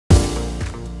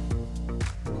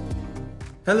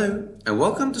Hello and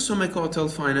welcome to Somek Hotel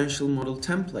Financial Model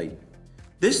Template.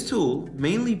 This tool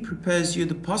mainly prepares you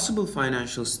the possible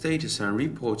financial status and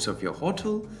reports of your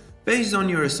hotel based on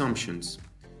your assumptions.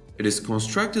 It is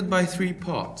constructed by three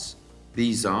parts.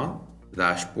 These are the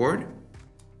dashboard,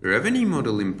 the revenue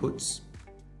model inputs,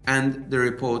 and the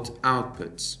report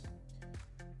outputs.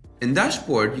 In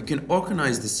dashboard, you can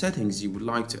organize the settings you would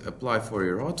like to apply for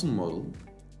your hotel model,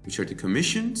 which are the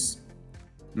commissions,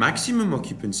 maximum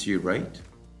occupancy rate,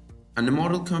 and the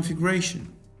model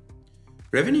configuration.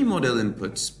 Revenue model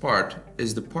inputs part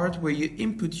is the part where you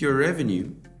input your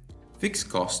revenue, fixed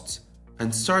costs,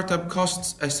 and startup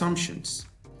costs assumptions.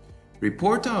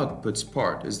 Report outputs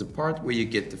part is the part where you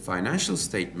get the financial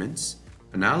statements,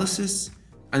 analysis,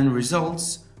 and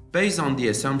results based on the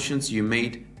assumptions you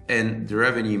made in the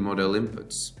revenue model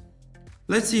inputs.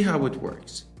 Let's see how it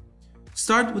works.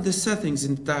 Start with the settings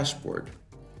in the dashboard.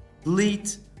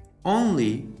 Delete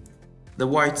only the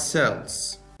white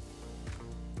cells.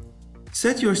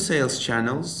 Set your sales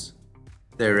channels,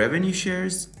 their revenue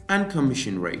shares, and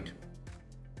commission rate.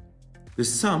 The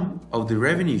sum of the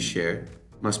revenue share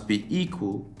must be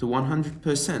equal to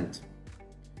 100%.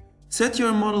 Set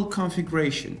your model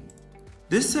configuration.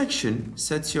 This section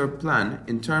sets your plan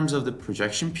in terms of the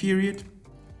projection period,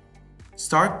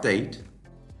 start date,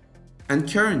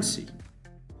 and currency.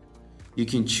 You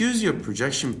can choose your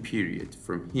projection period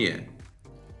from here.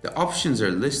 The options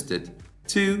are listed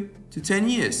 2 to 10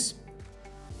 years.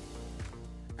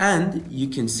 And you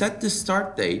can set the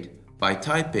start date by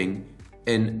typing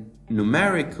in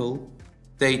numerical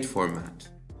date format.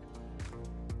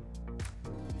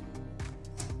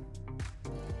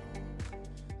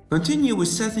 Continue with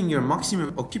setting your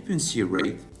maximum occupancy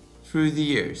rate through the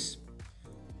years.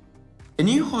 A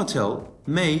new hotel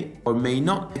may or may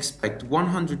not expect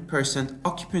 100%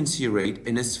 occupancy rate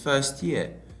in its first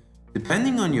year.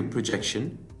 Depending on your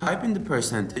projection, type in the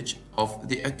percentage of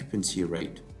the occupancy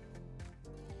rate.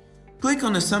 Click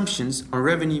on Assumptions on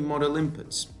Revenue Model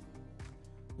Inputs.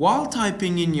 While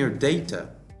typing in your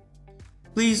data,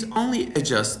 please only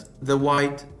adjust the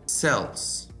white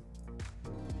cells.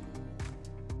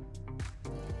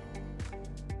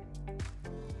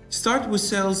 Start with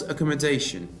sales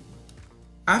accommodation.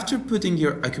 After putting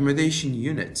your accommodation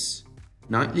units,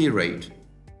 nightly rate,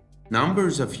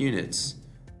 numbers of units,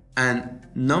 and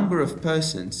number of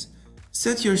persons,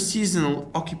 set your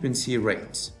seasonal occupancy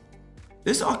rates.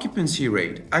 This occupancy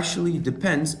rate actually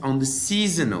depends on the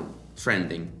seasonal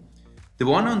trending. The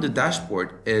one on the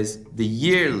dashboard is the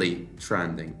yearly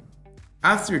trending.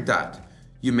 After that,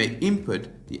 you may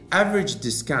input the average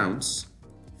discounts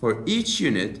for each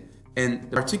unit in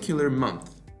the particular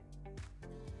month.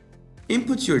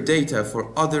 Input your data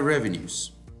for other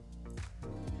revenues.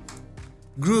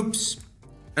 Groups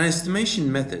and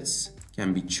estimation methods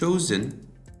can be chosen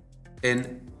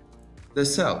in the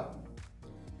cell.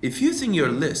 If you think your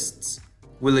lists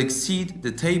will exceed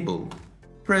the table,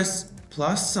 press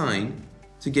plus sign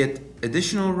to get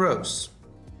additional rows.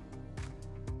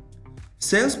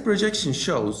 Sales projection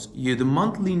shows you the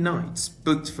monthly nights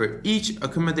booked for each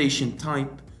accommodation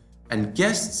type, and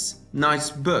guests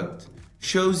nights booked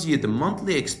shows you the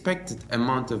monthly expected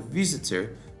amount of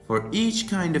visitor for each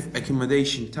kind of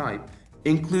accommodation type,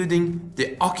 including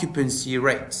the occupancy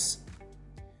rates.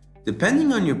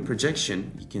 Depending on your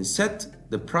projection, you can set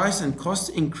the price and cost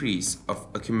increase of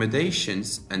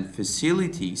accommodations and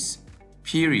facilities,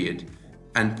 period,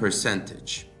 and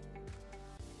percentage.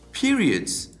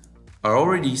 Periods are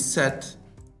already set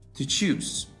to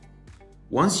choose.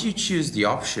 Once you choose the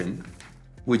option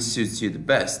which suits you the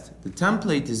best, the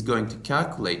template is going to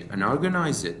calculate and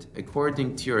organize it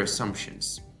according to your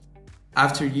assumptions.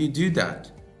 After you do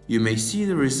that, you may see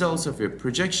the results of your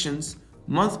projections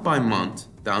month by month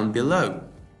down below.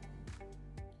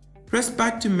 Press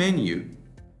back to menu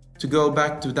to go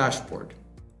back to dashboard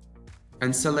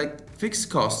and select fixed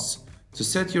costs to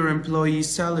set your employees'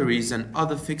 salaries and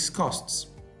other fixed costs.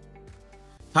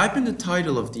 Type in the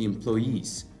title of the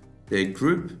employees, their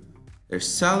group, their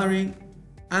salary,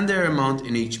 and their amount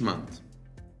in each month.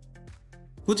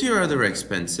 Put your other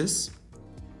expenses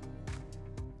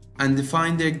and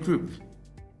define their group.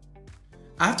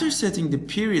 After setting the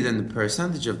period and the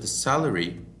percentage of the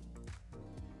salary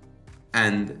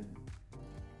and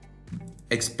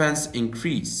expense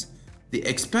increase, the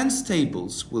expense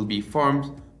tables will be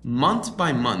formed month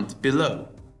by month below.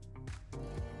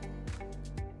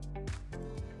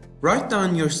 Write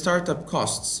down your startup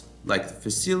costs like the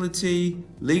facility,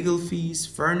 legal fees,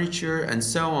 furniture, and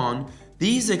so on.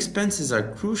 These expenses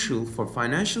are crucial for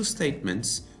financial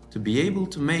statements to be able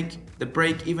to make the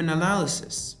break-even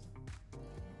analysis.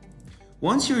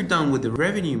 Once you're done with the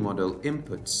revenue model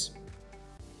inputs,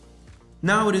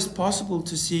 now it is possible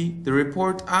to see the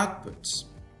report outputs.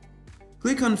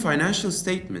 Click on Financial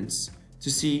Statements to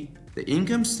see the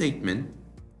income statement,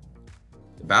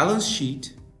 the balance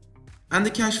sheet, and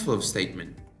the cash flow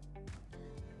statement.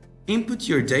 Input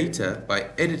your data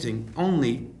by editing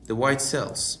only the white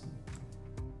cells.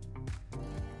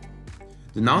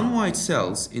 The non-white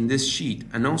cells in this sheet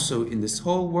and also in this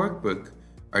whole workbook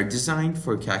are designed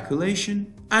for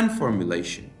calculation and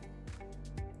formulation.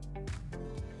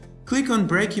 Click on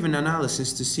Break-Even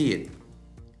Analysis to see it.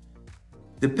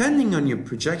 Depending on your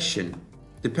projection,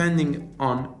 depending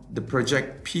on the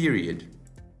project period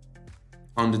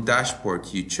on the dashboard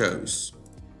you chose,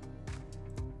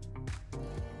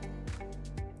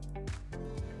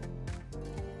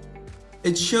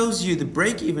 it shows you the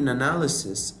break-even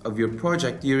analysis of your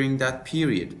project during that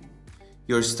period.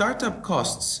 Your startup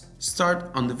costs start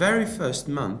on the very first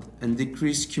month and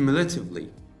decrease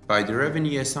cumulatively by the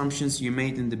revenue assumptions you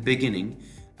made in the beginning,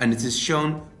 and it is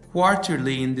shown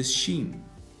quarterly in this scheme.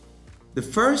 The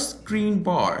first green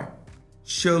bar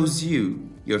shows you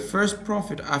your first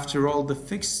profit after all the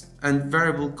fixed and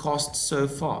variable costs so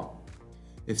far.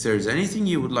 If there is anything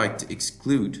you would like to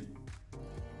exclude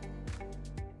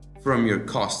from your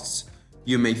costs,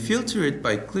 you may filter it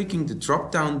by clicking the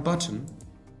drop-down button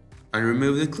and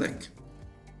remove the click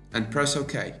and press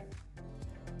OK.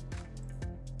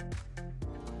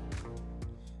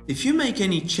 If you make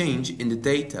any change in the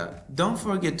data, don't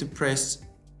forget to press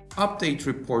Update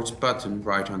Reports button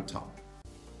right on top.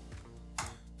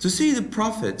 To see the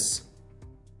profits,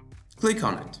 click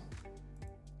on it.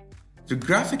 The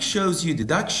graphic shows you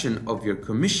deduction of your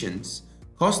commissions,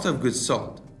 cost of goods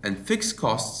sold, and fixed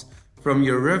costs from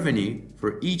your revenue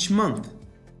for each month.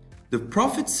 The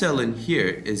profit cell in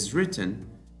here is written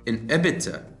in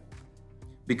EBITDA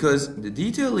because the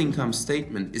detailed income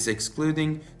statement is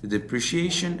excluding the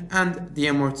depreciation and the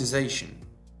amortization.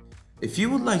 If you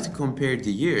would like to compare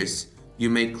the years, you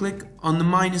may click on the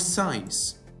minus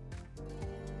signs.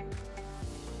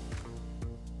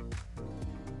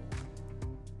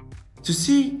 To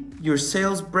see your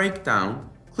sales breakdown,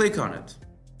 click on it.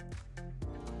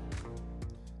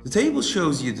 The table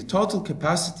shows you the total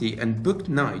capacity and booked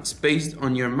nights based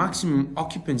on your maximum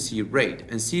occupancy rate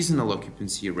and seasonal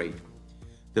occupancy rate.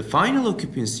 The final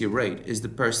occupancy rate is the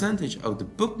percentage of the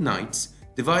booked nights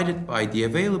divided by the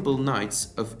available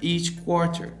nights of each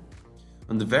quarter.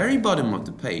 On the very bottom of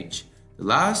the page, the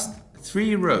last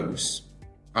 3 rows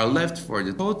are left for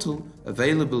the total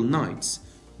available nights,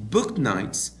 booked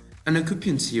nights, and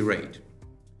occupancy rate.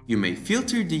 You may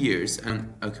filter the years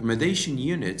and accommodation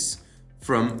units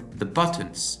from the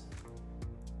buttons.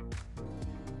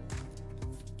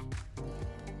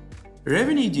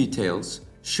 Revenue details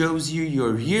shows you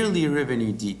your yearly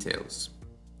revenue details.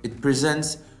 It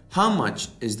presents how much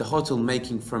is the hotel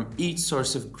making from each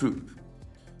source of group.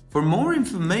 For more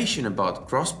information about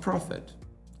gross profit,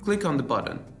 click on the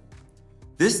button.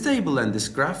 This table and this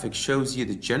graphic shows you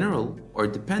the general, or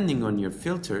depending on your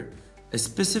filter, a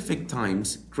specific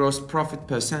times gross profit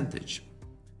percentage.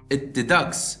 It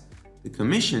deducts the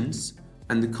commissions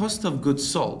and the cost of goods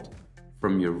sold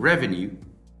from your revenue,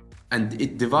 and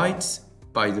it divides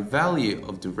by the value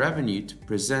of the revenue to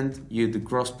present you the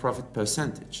gross profit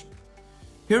percentage.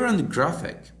 Here on the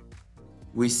graphic,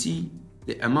 we see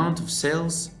the amount of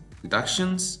sales,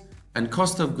 deductions, and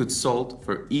cost of goods sold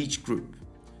for each group.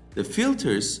 The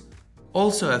filters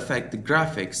also affect the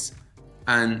graphics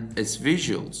and its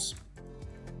visuals.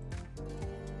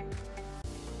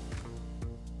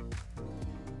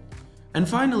 And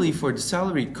finally, for the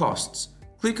salary costs,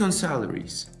 click on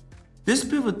Salaries. This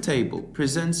pivot table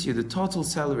presents you the total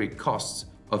salary costs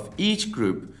of each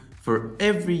group for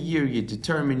every year you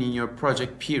determine in your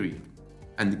project period,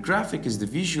 and the graphic is the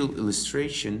visual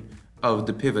illustration of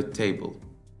the pivot table.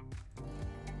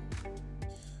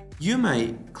 You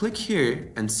may click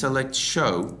here and select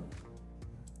Show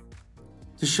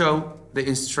to show the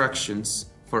instructions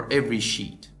for every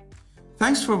sheet.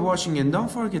 Thanks for watching, and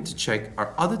don't forget to check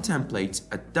our other templates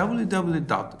at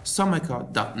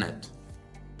www.someka.net.